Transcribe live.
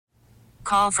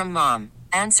Call from mom.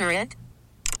 Answer it.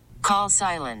 Call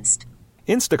silenced.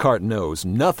 Instacart knows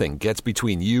nothing gets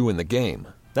between you and the game.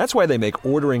 That's why they make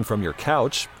ordering from your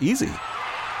couch easy.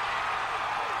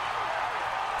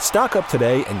 Stock up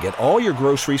today and get all your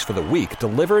groceries for the week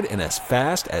delivered in as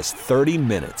fast as 30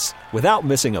 minutes without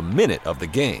missing a minute of the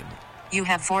game. You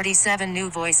have 47 new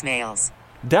voicemails.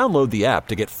 Download the app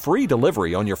to get free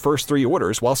delivery on your first 3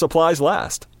 orders while supplies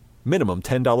last. Minimum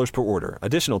 $10 per order.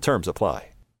 Additional terms apply.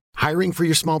 Hiring for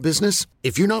your small business?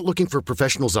 If you're not looking for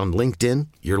professionals on LinkedIn,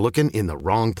 you're looking in the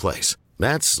wrong place.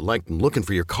 That's like looking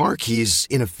for your car keys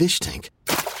in a fish tank.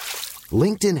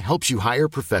 LinkedIn helps you hire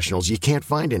professionals you can't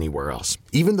find anywhere else,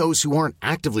 even those who aren't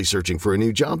actively searching for a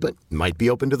new job but might be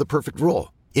open to the perfect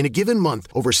role. In a given month,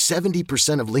 over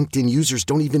 70% of LinkedIn users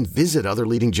don't even visit other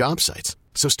leading job sites.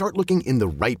 So start looking in the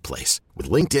right place. With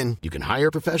LinkedIn, you can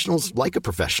hire professionals like a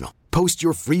professional. Post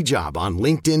your free job on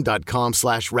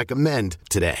linkedin.com/recommend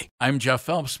today. I'm Jeff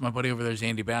Phelps. My buddy over there is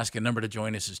Andy Baskin. Number to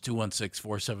join us is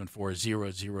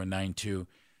 216-474-0092.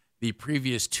 The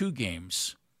previous 2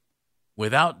 games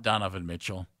without Donovan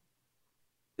Mitchell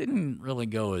didn't really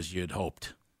go as you'd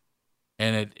hoped.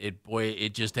 And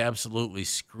it just absolutely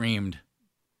screamed.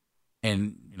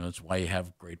 And, it's why you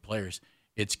have great players.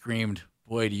 It screamed,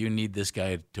 boy, do you need this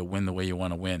guy to win the way you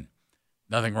want to win.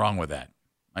 Nothing wrong with that.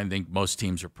 I think most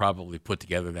teams are probably put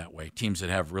together that way. Teams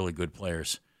that have really good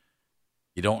players.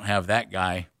 You don't have that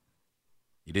guy,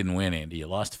 you didn't win, Andy. You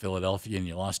lost to Philadelphia and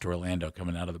you lost to Orlando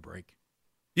coming out of the break.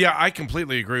 Yeah, I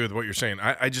completely agree with what you're saying.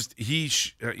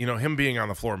 Him being on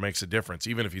the floor makes a difference,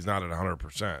 even if he's not at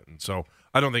 100%. And so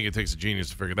I don't think it takes a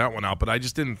genius to figure that one out. But I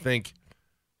just didn't think.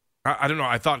 I don't know.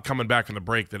 I thought coming back from the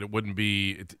break that it wouldn't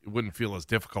feel as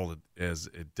difficult as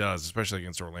it does, especially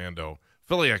against Orlando.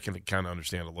 Philly, I can kind of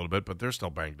understand a little bit, but they're still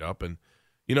banged up. And,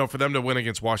 for them to win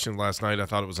against Washington last night, I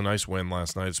thought it was a nice win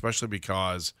last night, especially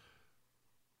because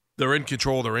they're in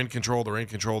control. Then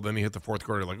you hit the fourth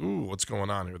quarter, like, ooh, what's going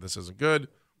on here? This isn't good.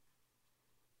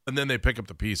 And then they pick up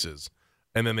the pieces,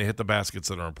 and then they hit the baskets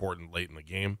that are important late in the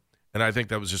game. And I think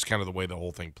that was just kind of the way the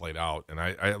whole thing played out. And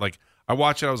I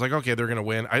watched it. I was like, okay, they're going to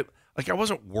win. I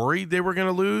wasn't worried they were going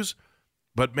to lose,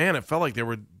 but man, it felt like they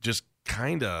were just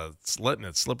kind of letting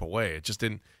it slip away. It just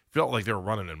didn't felt like they were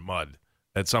running in mud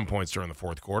at some points during the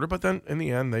fourth quarter. But then in the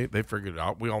end, they figured it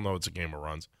out. We all know it's a game of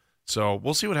runs, so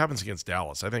we'll see what happens against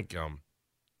Dallas. I think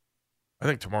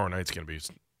tomorrow night's going to be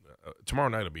tomorrow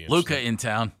night will be interesting. Luka in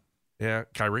town. Yeah,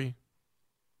 Kyrie,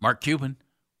 Mark Cuban.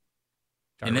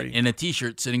 In a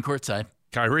T-shirt sitting courtside.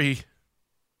 Kyrie.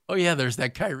 Oh, yeah, there's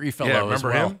that Kyrie fellow remember as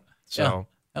well. him? So yeah,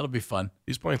 that'll be fun.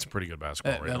 He's playing some pretty good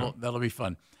basketball right now. That'll be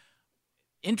fun.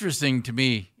 Interesting to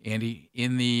me, Andy,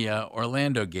 in the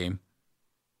Orlando game,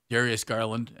 Darius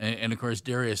Garland, and of course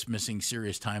Darius missing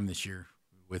serious time this year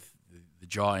with the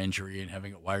jaw injury and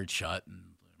having it wired shut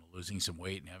and losing some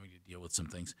weight and having to deal with some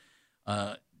things.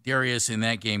 Darius in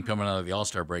that game coming out of the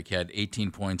All-Star break had 18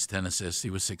 points, 10 assists.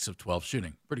 He was 6 of 12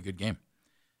 shooting. Pretty good game.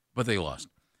 But they lost.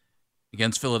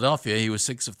 Against Philadelphia, he was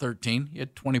 6 of 13. He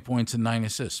had 20 points and 9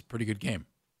 assists. Pretty good game.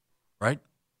 Right?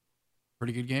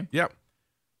 Pretty good game? Yep.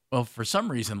 Well, for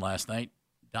some reason last night,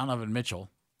 Donovan Mitchell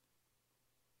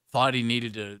thought he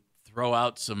needed to throw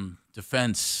out some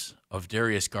defense of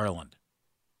Darius Garland.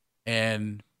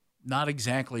 And not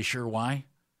exactly sure why.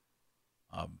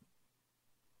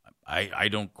 I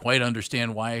don't quite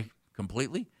understand why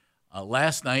completely.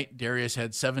 Last night, Darius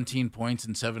had 17 points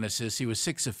and 7 assists. He was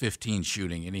 6 of 15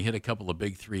 shooting, and he hit a couple of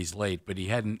big threes late, but he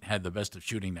hadn't had the best of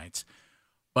shooting nights.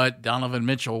 But Donovan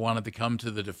Mitchell wanted to come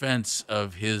to the defense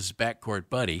of his backcourt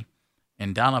buddy,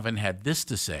 and Donovan had this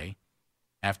to say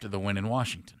after the win in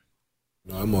Washington.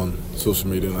 I'm on social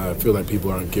media, and I feel like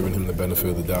people aren't giving him the benefit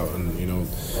of the doubt. And,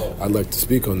 I'd like to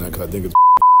speak on that because I think it's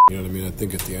you know what I mean? I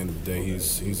think at the end of the day,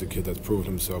 he's a kid that's proven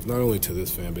himself, not only to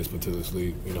this fan base, but to this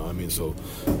league. So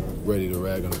ready to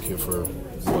rag on a kid for,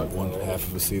 one half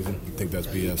of a season? I think that's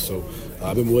BS. So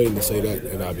I've been waiting to say that,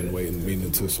 and I've been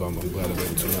meaning to, so I'm glad I'm able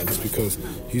to tonight. Just because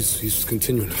he's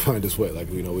continuing to find his way.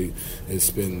 It's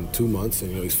been 2 months,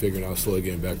 and, he's figuring out slowly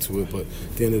getting back to it. But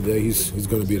at the end of the day, he's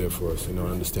going to be there for us. I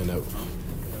understand that.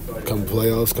 Come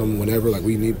playoffs, come whenever,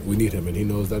 we need him, and he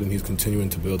knows that, and he's continuing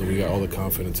to build, and we got all the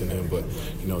confidence in him. But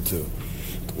the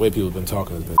way people have been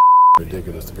talking has been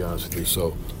ridiculous, to be honest with you.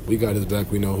 So we got his back.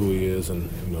 We know who he is, and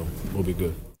we'll be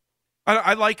good.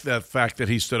 I like the fact that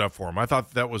he stood up for him. I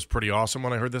thought that was pretty awesome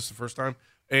when I heard this the first time,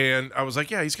 and I was like,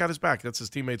 yeah, he's got his back. That's his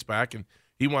teammate's back, and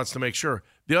he wants to make sure.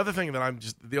 The other thing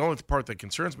that the only part that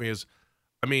concerns me is,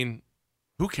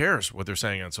 who cares what they're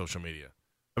saying on social media?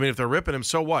 If they're ripping him,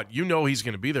 so what? He's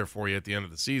going to be there for you at the end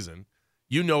of the season.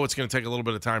 It's going to take a little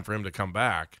bit of time for him to come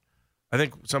back. I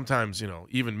think sometimes,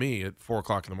 even me at 4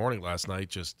 o'clock in the morning last night,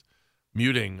 just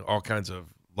muting all kinds of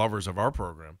lovers of our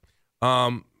program. Why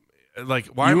am I doing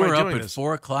this? You were up at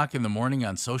 4 o'clock in the morning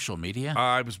on social media?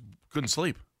 Couldn't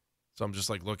sleep. So I'm just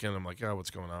looking. I'm like,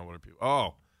 what's going on? What are people?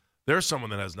 Oh, there's someone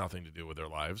that has nothing to do with their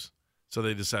lives. So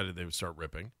they decided they would start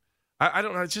ripping. I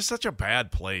don't know. It's just such a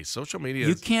bad place. Social media.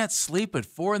 You can't sleep at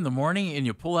 4 in the morning and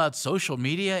you pull out social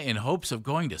media in hopes of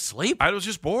going to sleep? I was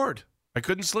just bored. I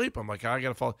couldn't sleep. I'm like, I got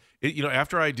to fall.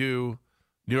 After I do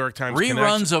New York Times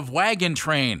reruns of Wagon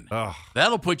Train. Ugh.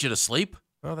 That'll put you to sleep.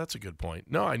 Oh, that's a good point.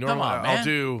 No, I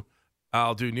normally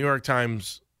I'll do New York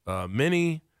Times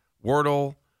Mini,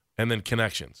 Wordle, and then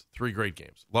Connections. 3 great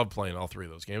games. Love playing all 3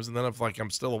 of those games. And then if I'm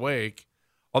still awake,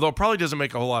 although it probably doesn't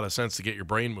make a whole lot of sense to get your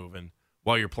brain moving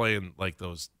while you're playing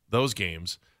those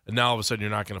games, and now all of a sudden you're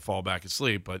not going to fall back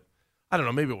asleep. But I don't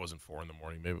know. Maybe it wasn't 4 in the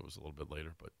morning. Maybe it was a little bit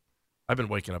later. But I've been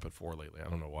waking up at 4 lately. I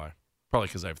don't know why. Probably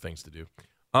because I have things to do.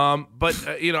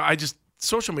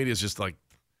 Social media is just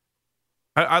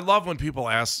I love when people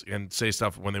ask and say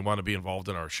stuff when they want to be involved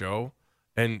in our show,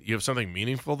 and you have something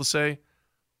meaningful to say.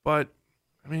 But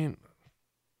I mean,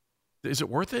 is it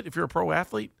worth it if you're a pro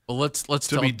athlete? Well, let's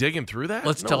be digging through that.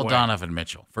 Let's tell Donovan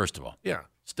Mitchell first of all. Yeah,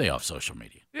 stay off social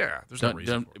media. Yeah, there's no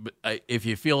reason. But if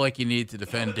you feel like you need to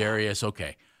defend Darius,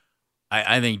 okay.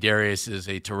 I think Darius is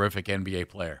a terrific NBA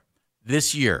player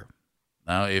this year.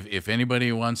 Now, if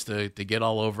anybody wants to get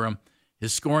all over him,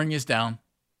 his scoring is down.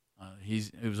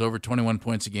 It was over 21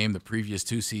 points a game the previous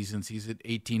 2 seasons. He's at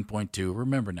 18.2.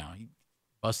 Remember now, he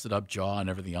busted up jaw and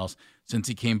everything else. Since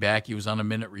he came back, he was on a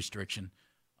minute restriction.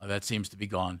 That seems to be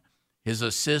gone. His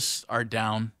assists are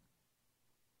down,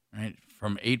 right,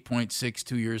 from 8.6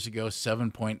 2 years ago,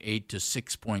 7.8 to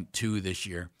 6.2 this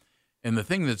year. And the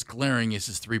thing that's glaring is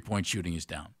his three-point shooting is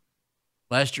down.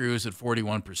 Last year he was at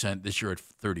 41%. This year at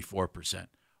 34%.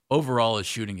 Overall, his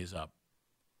shooting is up.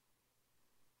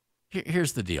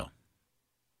 Here's the deal.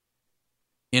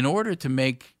 In order to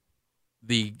make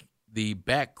the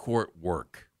backcourt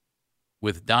work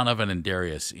with Donovan and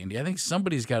Darius, Andy, I think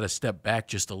somebody's got to step back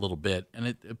just a little bit, and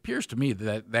it appears to me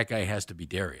that guy has to be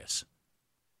Darius.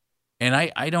 And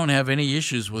I don't have any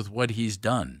issues with what he's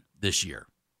done this year.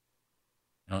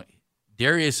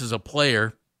 Darius is a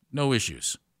player, no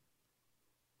issues.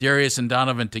 Darius and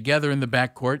Donovan together in the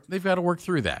backcourt, they've got to work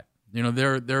through that.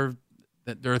 There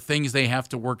are things they have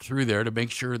to work through there to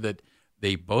make sure that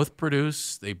they both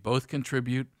produce, they both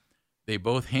contribute, they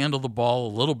both handle the ball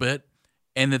a little bit,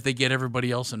 and that they get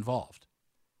everybody else involved.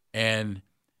 And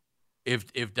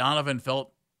if Donovan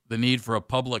felt the need for a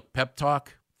public pep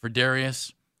talk for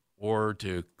Darius or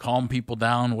to calm people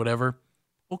down, whatever,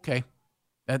 okay,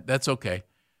 that's okay.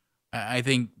 I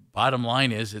think bottom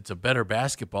line is it's a better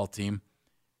basketball team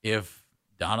if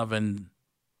Donovan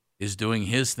is doing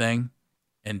his thing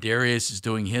and Darius is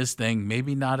doing his thing,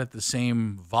 maybe not at the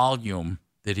same volume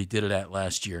that he did it at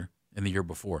last year and the year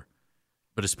before,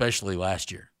 but especially last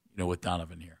year, with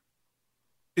Donovan here.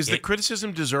 Is the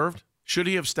criticism deserved? Should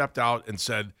he have stepped out and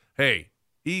said, hey,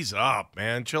 ease up,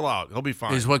 man, chill out, he'll be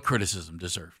fine? Is what criticism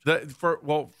deserved?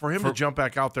 For him to jump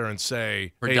back out there and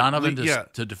say... For Donovan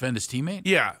to defend his teammate?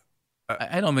 Yeah.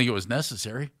 I don't think it was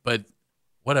necessary, but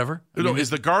whatever. Is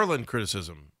the Garland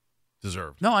criticism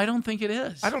deserved? No, I don't think it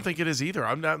is. I don't think it is either.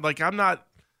 I'm not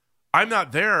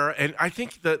there, and I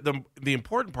think that the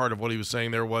important part of what he was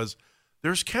saying there was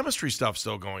there's chemistry stuff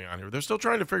still going on here. They're still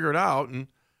trying to figure it out, and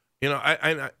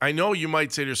I know you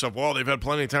might say to yourself, well, they've had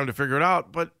plenty of time to figure it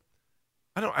out, but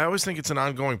I always think it's an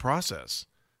ongoing process.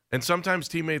 And sometimes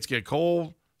teammates get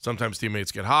cold, sometimes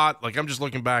teammates get hot. I'm just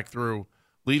looking back through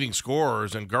leading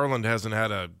scorers, and Garland hasn't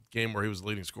had a game where he was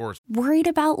leading scorers. Worried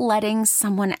about letting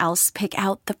someone else pick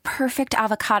out the perfect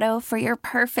avocado for your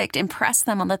perfect impress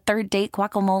them on the third date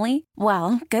guacamole?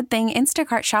 Well, good thing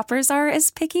Instacart shoppers are as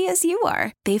picky as you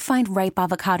are. They find ripe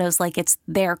avocados like it's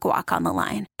their guac on the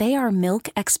line. They are milk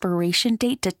expiration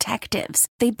date detectives.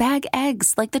 They bag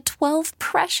eggs like the 12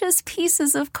 precious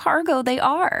pieces of cargo they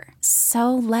are.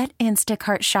 So let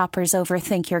Instacart shoppers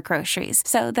overthink your groceries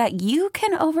so that you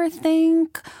can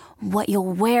overthink what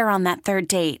you'll wear on that third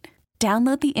date.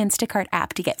 Download the Instacart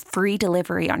app to get free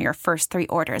delivery on your first 3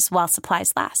 orders while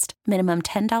supplies last. Minimum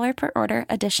 $10 per order.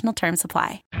 Additional terms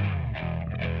apply.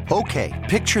 Okay,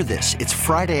 picture this. It's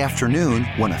Friday afternoon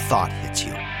when a thought hits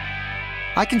you.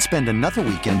 I can spend another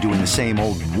weekend doing the same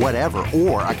old whatever,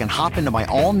 or I can hop into my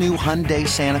all-new Hyundai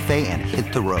Santa Fe and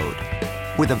hit the road.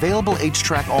 With available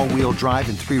H-Track all-wheel drive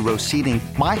and 3-row seating,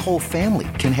 my whole family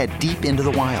can head deep into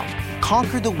the wild.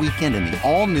 Conquer the weekend in the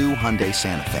all-new Hyundai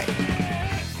Santa Fe.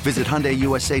 Visit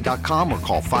HyundaiUSA.com or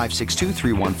call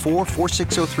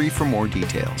 562-314-4603 for more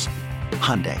details.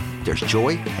 Hyundai, there's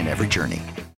joy in every journey.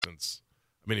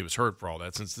 He was hurt for all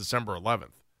that since December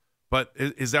 11th. But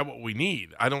is that what we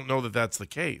need? I don't know that that's the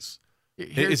case.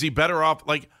 Is he better off?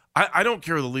 Like, I don't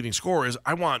care who the leading scorer is.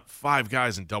 I want 5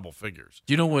 guys in double figures.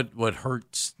 Do you know what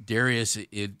hurts Darius?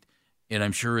 And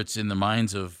I'm sure it's in the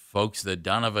minds of folks that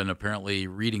Donovan apparently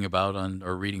reading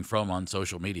from on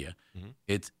social media.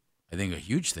 Mm-hmm. I think a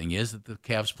huge thing is that the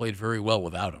Cavs played very well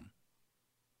without him.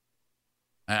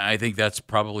 I think that's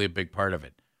probably a big part of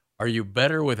it. Are you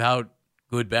better without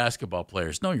good basketball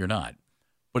players? No, you're not.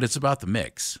 But it's about the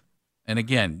mix. And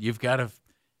again, you've got to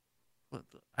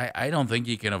 – I don't think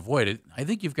you can avoid it. I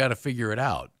think you've got to figure it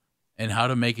out and how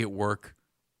to make it work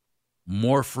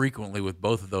more frequently with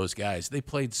both of those guys. They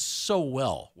played so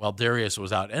well while Darius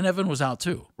was out, and Evan was out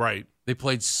too. Right. They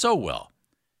played so well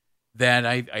that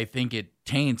I think it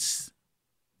taints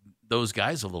those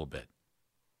guys a little bit.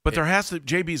 But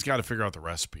JB's got to figure out the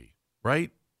recipe,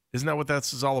 right? Isn't that what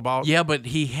that's all about? Yeah, but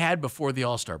he had before the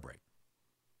All-Star break.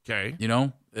 Okay. You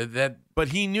know, that. But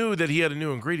he knew that he had a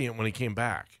new ingredient when he came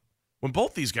back. When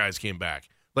both these guys came back.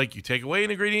 Like, you take away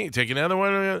an ingredient, you take another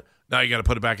one, now you got to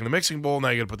put it back in the mixing bowl, now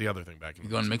you got to put the other thing back in the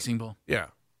You going mixing bowl? Yeah.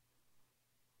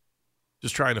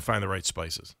 Just trying to find the right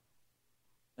spices.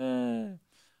 Here's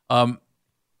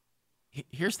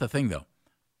the thing, though.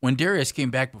 When Darius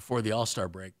came back before the All-Star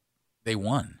break, they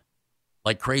won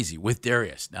like crazy with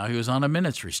Darius. Now he was on a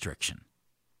minutes restriction.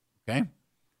 Okay?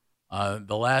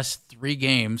 The last 3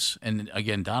 games, and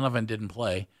again, Donovan didn't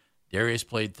play. Darius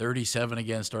played 37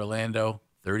 against Orlando,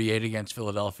 38 against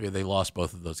Philadelphia. They lost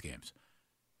both of those games.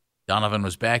 Donovan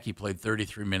was back. He played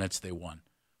 33 minutes. They won.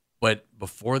 But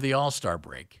before the All-Star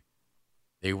break,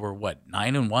 they were,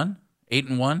 9-1?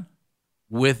 8-1?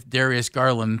 With Darius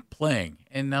Garland playing.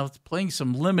 And now playing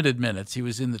some limited minutes. He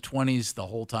was in the 20s the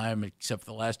whole time, except for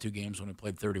the last 2 games when he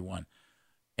played 31.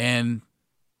 And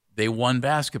they won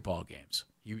basketball games.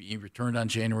 He returned on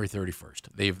January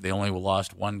 31st. They only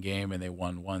lost 1 game, and they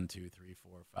won 1, 2, 3,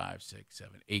 4, 5, 6,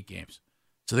 7, 8 games.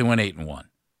 So they went 8-1.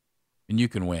 And you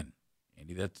can win,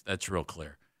 Andy. That's real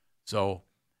clear. So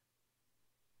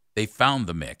they found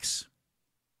the mix.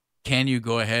 Can you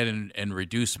go ahead and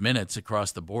reduce minutes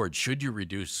across the board? Should you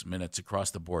reduce minutes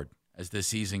across the board as this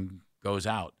season goes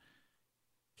out?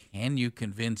 Can you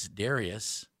convince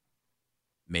Darius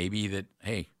maybe that,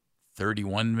 hey,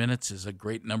 31 minutes is a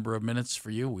great number of minutes for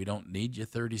you? We don't need you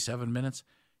 37 minutes.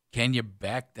 Can you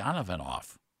back Donovan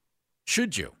off?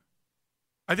 Should you?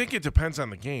 I think it depends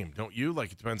on the game, don't you?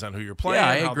 Like, it depends on who you're playing, yeah,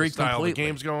 I how agree the style completely. of the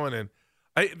game's going. And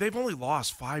they've only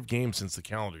lost 5 games since the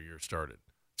calendar year started.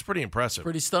 It's pretty impressive.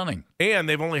 Pretty stunning. And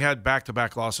they've only had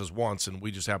back-to-back losses once, and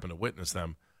we just happened to witness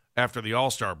them after the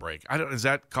All-Star break. Does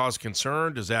that cause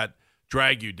concern? Does that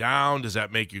drag you down? Does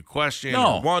that make you question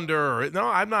or wonder? No,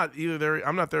 I'm not either there.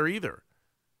 I'm not there either.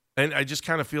 And I just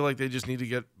kind of feel like they just need to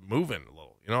get moving a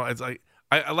little. You know, it's like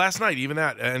last night, even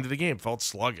that end of the game felt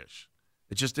sluggish.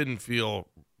 It just didn't feel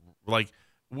like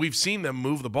we've seen them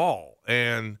move the ball.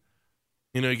 And,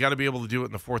 you know, you got to be able to do it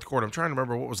in the fourth quarter. I'm trying to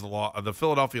remember what was the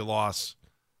Philadelphia loss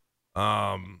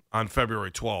on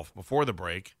February 12th before the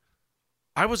break.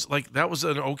 I was like, that was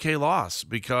an okay loss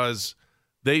because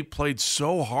they played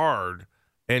so hard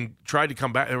and tried to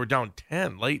come back. They were down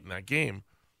 10 late in that game,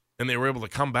 and they were able to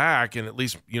come back and at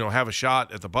least, you know, have a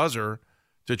shot at the buzzer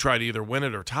to try to either win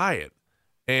it or tie it.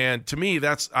 And to me,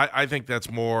 I think that's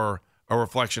more a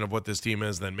reflection of what this team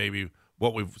is than maybe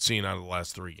what we've seen out of the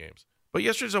last 3 games. But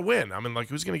yesterday's a win. I mean, like,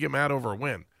 who's going to get mad over a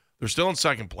win? They're still in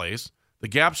second place. The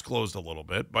gap's closed a little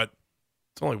bit, but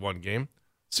it's only 1 game.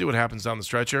 See what happens down the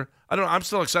stretch here. I don't know. I'm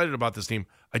still excited about this team.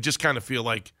 I just kind of feel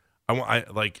like I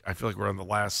feel like we're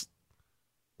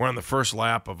on the first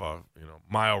lap of a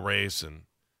mile race, and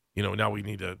now we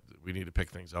need to pick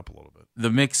things up a little bit. The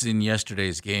mix in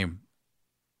yesterday's game,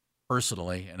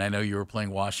 personally, and I know you were playing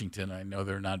Washington. I know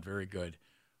they're not very good,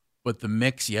 but the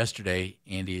mix yesterday,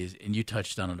 Andy, is, and you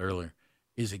touched on it earlier,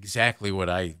 is exactly what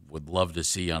I would love to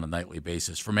see on a nightly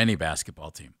basis from any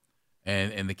basketball team,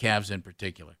 and the Cavs in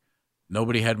particular.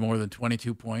 Nobody had more than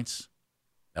 22 points.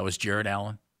 That was Jared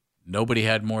Allen. Nobody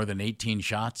had more than 18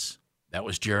 shots. That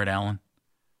was Jared Allen.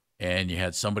 And you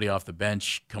had somebody off the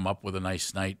bench come up with a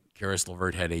nice night. Karis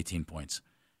LeVert had 18 points.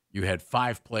 You had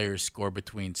 5 players score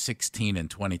between 16 and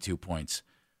 22 points.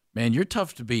 Man, you're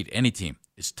tough to beat. Any team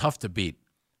is tough to beat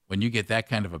when you get that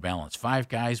kind of a balance. 5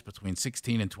 guys between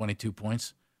 16 and 22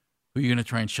 points. Who are you going to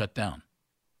try and shut down?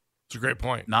 It's a great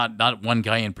point. Not one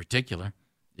guy in particular.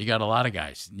 You got a lot of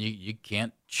guys. You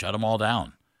can't shut them all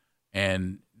down.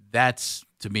 And that's,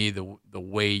 to me, the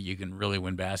way you can really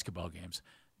win basketball games.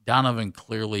 Donovan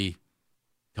clearly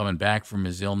coming back from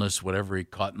his illness, whatever he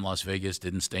caught in Las Vegas,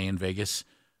 didn't stay in Vegas.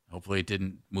 Hopefully it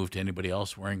didn't move to anybody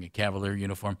else wearing a Cavalier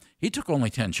uniform. He took only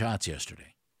 10 shots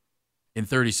yesterday in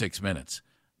 36 minutes.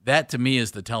 That, to me,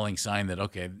 is the telling sign that,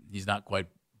 okay, he's not quite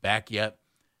back yet.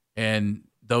 And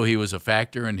though he was a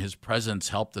factor and his presence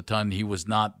helped a ton, he was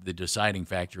not the deciding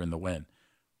factor in the win.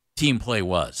 Team play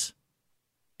was.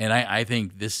 And I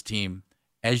think this team,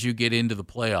 as you get into the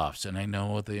playoffs, and I know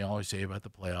what they always say about the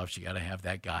playoffs, you got to have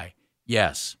that guy.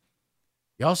 Yes.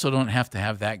 You also don't have to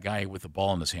have that guy with the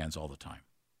ball in his hands all the time.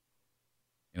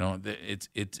 You know,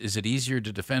 is it easier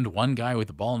to defend one guy with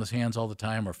the ball in his hands all the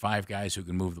time or 5 guys who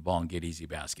can move the ball and get easy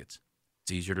baskets?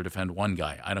 It's easier to defend one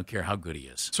guy. I don't care how good he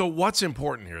is. So what's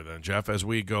important here then, Jeff, as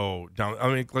we go down?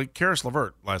 I mean, like Karis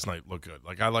LeVert last night looked good.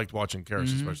 Like I liked watching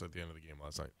Karis, especially at the end of the game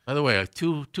last night. By the way,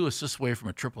 two assists away from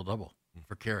a triple-double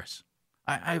for Karis.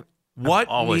 I've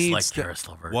always liked Darius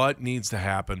Garland. What needs to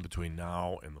happen between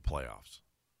now and the playoffs?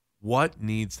 What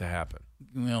needs to happen?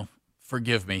 Well,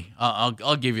 forgive me.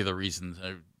 I'll give you the reasons,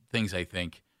 things I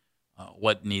think.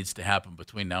 What needs to happen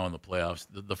between now and the playoffs.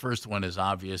 The first one is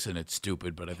obvious and it's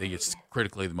stupid, but I think it's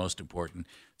critically the most important.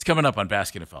 It's coming up on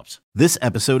Baskin Phelps. This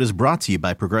episode is brought to you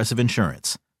by Progressive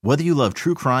Insurance. Whether you love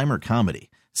true crime or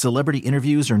comedy, celebrity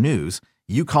interviews or news,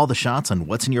 you call the shots on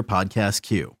what's in your podcast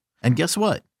queue. And guess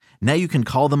what? Now you can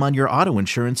call them on your auto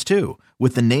insurance too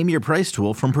with the Name Your Price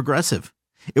tool from Progressive.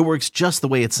 It works just the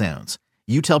way it sounds.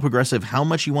 You tell Progressive how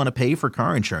much you want to pay for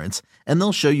car insurance, and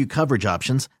they'll show you coverage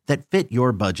options that fit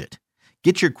your budget.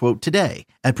 Get your quote today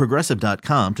at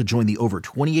Progressive.com to join the over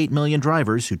 28 million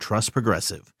drivers who trust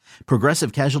Progressive.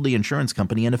 Progressive Casualty Insurance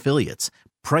Company and Affiliates.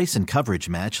 Price and coverage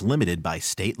match limited by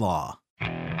state law.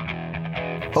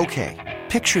 Okay,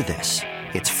 picture this.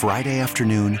 It's Friday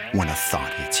afternoon when a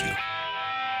thought hits you.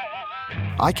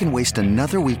 I can waste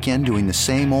another weekend doing the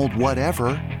same old whatever,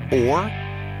 or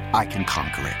I can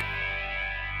conquer it.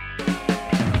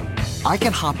 I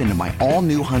can hop into my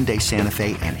all-new Hyundai Santa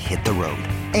Fe and hit the road.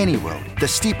 Any road. The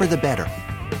steeper, the better.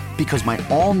 Because my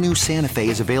all-new Santa Fe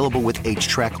is available with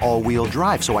H-Track all-wheel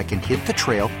drive, so I can hit the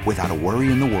trail without a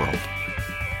worry in the world.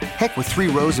 Heck, with 3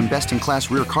 rows and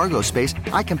best-in-class rear cargo space,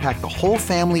 I can pack the whole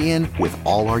family in with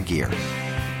all our gear.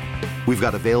 We've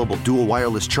got available dual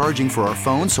wireless charging for our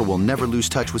phones, so we'll never lose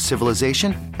touch with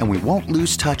civilization, and we won't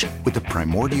lose touch with the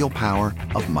primordial power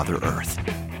of Mother Earth.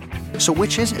 So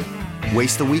which is it?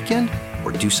 Waste the weekend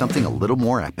or do something a little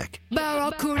more epic?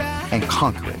 And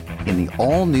conquer it in the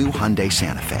all-new Hyundai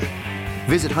Santa Fe.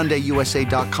 Visit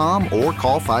HyundaiUSA.com or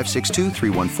call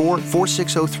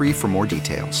 562-314-4603 for more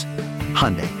details.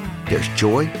 Hyundai, there's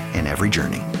joy in every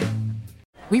journey.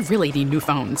 We really need new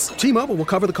phones. T-Mobile will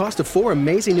cover the cost of 4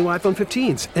 amazing new iPhone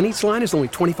 15s, and each line is only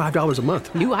 $25 a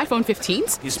month. New iPhone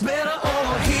 15s? It's better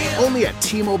over here. Only at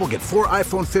T-Mobile, get 4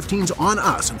 iPhone 15s on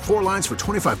us and 4 lines for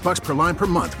 $25 per line per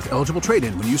month with eligible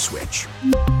trade-in when you switch.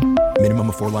 Minimum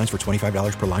of 4 lines for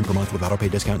 $25 per line per month with autopay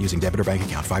discount using debit or bank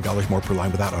account. $5 more per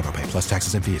line without autopay, plus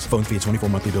taxes and fees. Phone fee at 24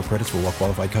 monthly bill credits for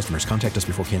well-qualified customers. Contact us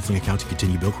before canceling account to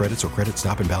continue bill credits or credit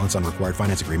stop and balance on required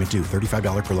finance agreement due.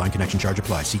 $35 per line connection charge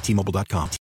applies. See T-Mobile.com.